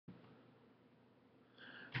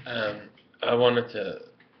Um, I wanted to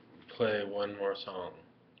play one more song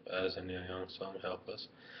as a Neil Young song, Helpless.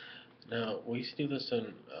 Now, we used to do this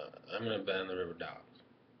in, I'm in a band, the River Dogs.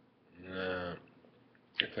 I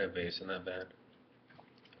play bass in that band,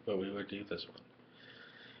 but we would do this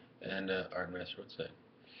one. And Art Master would sing,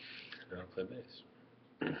 and I would play bass.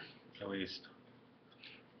 At least,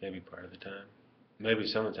 maybe part of the time. Maybe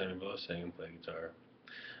some of the time we both sing and play guitar.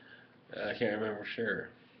 I can't remember for sure.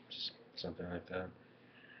 Just something like that.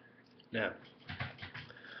 Now,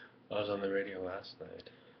 I was on the radio last night.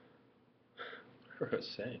 I was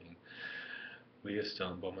saying we used to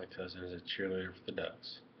both my cousins a cheerleader for the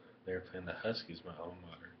Ducks. They were playing the Huskies, my alma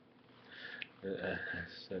mater. I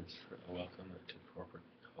said, welcome to corporate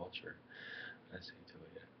culture. I say to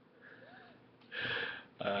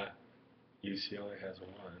you. UCLA has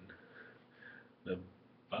won. The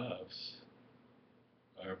Buffs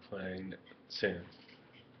are playing soon.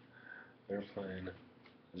 They're playing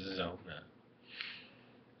Zona.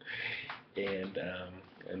 And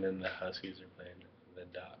then the Huskies are playing the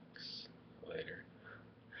Ducks later.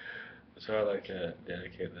 So I'd like to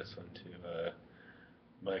dedicate this one to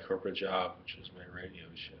my corporate job, which is my radio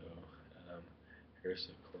show. Here's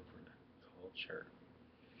the corporate culture.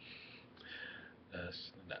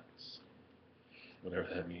 That's the Ducks. Whatever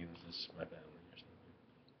that means is my family or something.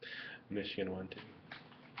 Michigan won too.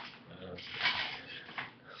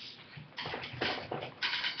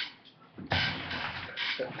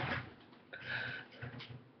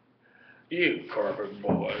 You corporate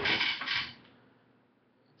boys.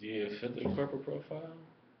 Do you fit the corporate profile?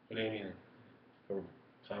 What do you mean? For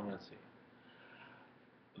competency.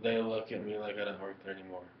 They look at me like I don't work there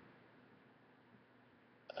anymore.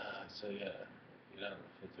 So yeah, you don't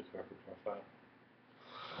fit the corporate profile.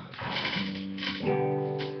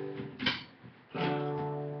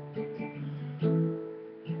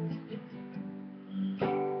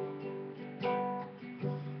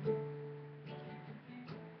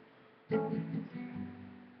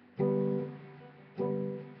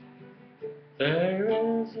 There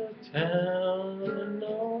is a town in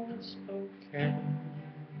Old Spokane.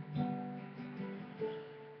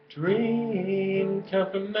 Dream come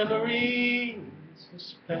from memories of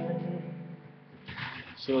Spain.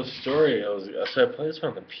 So the story, I played this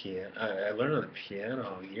on the piano. I learned on the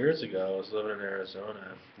piano years ago. I was living in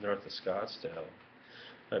Arizona, north of Scottsdale.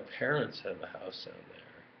 My parents have a house down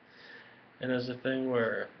there, and there's a thing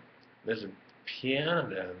where there's a piano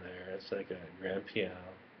down there. It's like a grand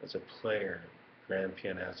piano. It's a player. Grand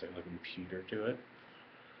piano has like a computer to it,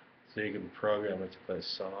 so you can program it to play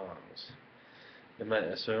songs.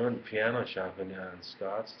 So I went piano shopping down in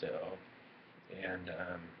Scottsdale, and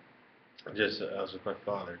I was with my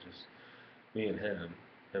father, just me and him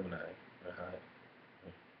and I,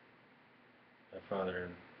 my father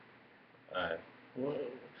and I,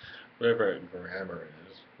 whatever grammar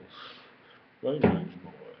is, language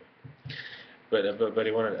boy. But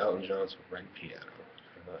he wanted Elton John's Red Piano.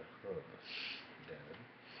 I thought, oh,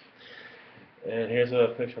 damn. And here's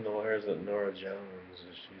a picture on the wall. Here's Nora Jones.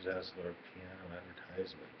 She's asked for a piano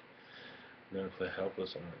advertisement. I'm gonna play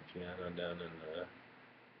Helpless on the piano down in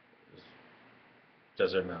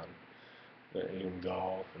Desert Mountain. You can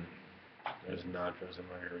golf, and there's nachos and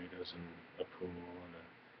margaritas and a pool and a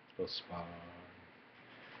little spa,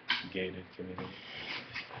 gated community.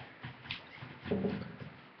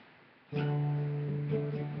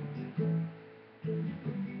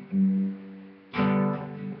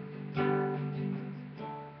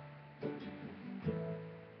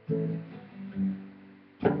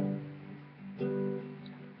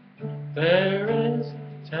 There is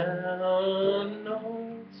a town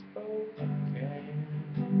Old Spokane.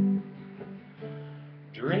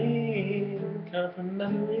 Dream come from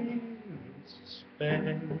memories of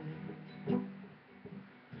Spain.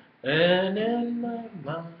 And in my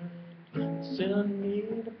mind, still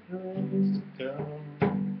need a place to go.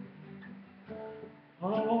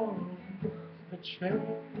 Oh, the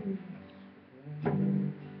train.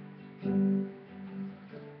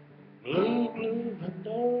 Blue, blue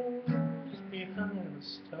windows behind the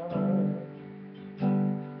stars.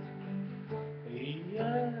 The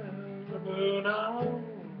yellow bird all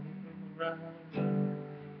around.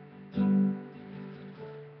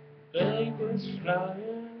 Babies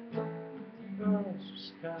flying across the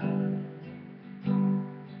sky.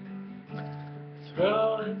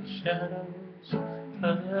 Throwing shadows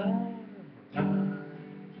around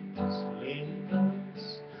us. Leave us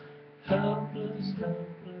helpless,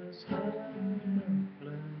 helpless,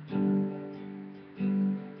 helpless.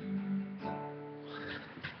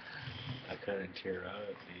 I kind of tear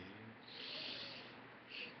up, dude.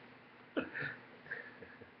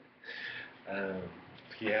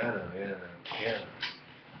 piano, yeah, piano.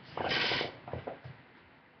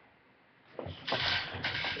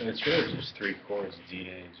 And it's really just three chords, D,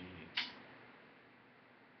 A, G.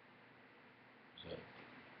 So,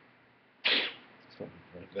 something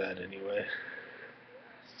like that anyway.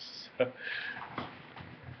 So,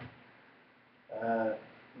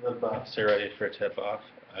 the Bucks are ready for tip-off.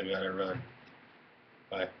 I gotta run.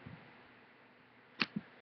 Bye.